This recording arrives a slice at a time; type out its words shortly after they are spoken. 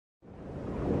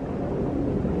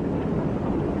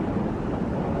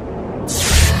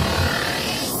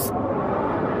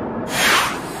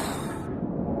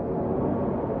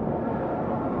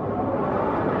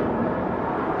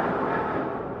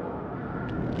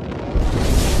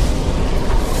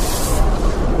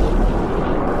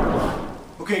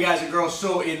Okay guys and girls,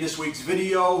 so in this week's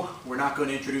video, we're not going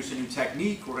to introduce a new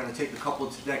technique. We're going to take a couple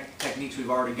of techniques we've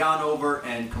already gone over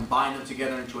and combine them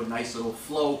together into a nice little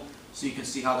flow so you can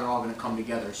see how they're all going to come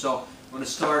together. So I'm going to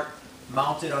start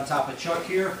mounted on top of Chuck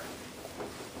here.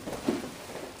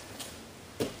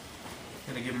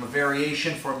 Going to give him a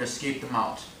variation for him to escape the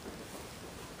mount.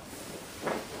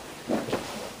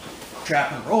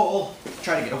 Trap and roll,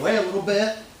 try to get away a little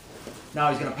bit. Now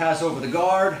he's going to pass over the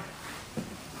guard.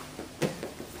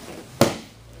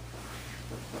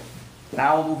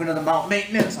 Now we'll move into the mount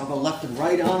maintenance. I'll go left and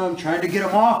right on him, trying to get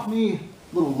him off me.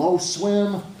 A little low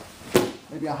swim,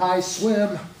 maybe a high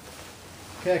swim.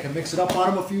 Okay, I can mix it up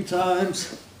on him a few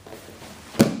times.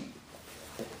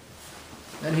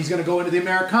 Then he's going to go into the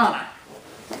Americana.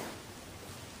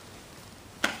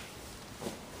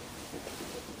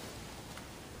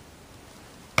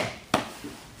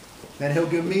 Then he'll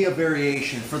give me a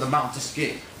variation for the mount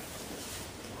escape.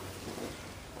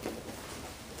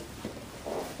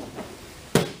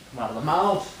 Out of the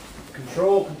mount,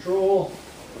 control,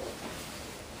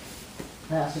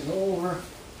 passing over.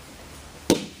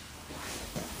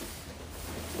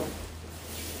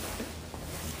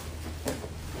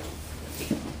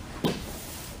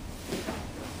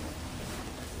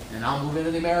 And I'll move into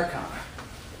the Americana.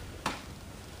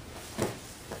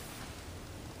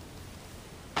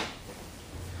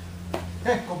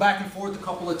 Okay, go back and forth a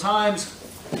couple of times,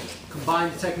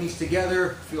 combine the techniques together,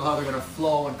 feel how they're going to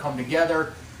flow and come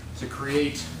together to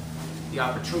create the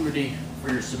opportunity for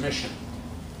your submission.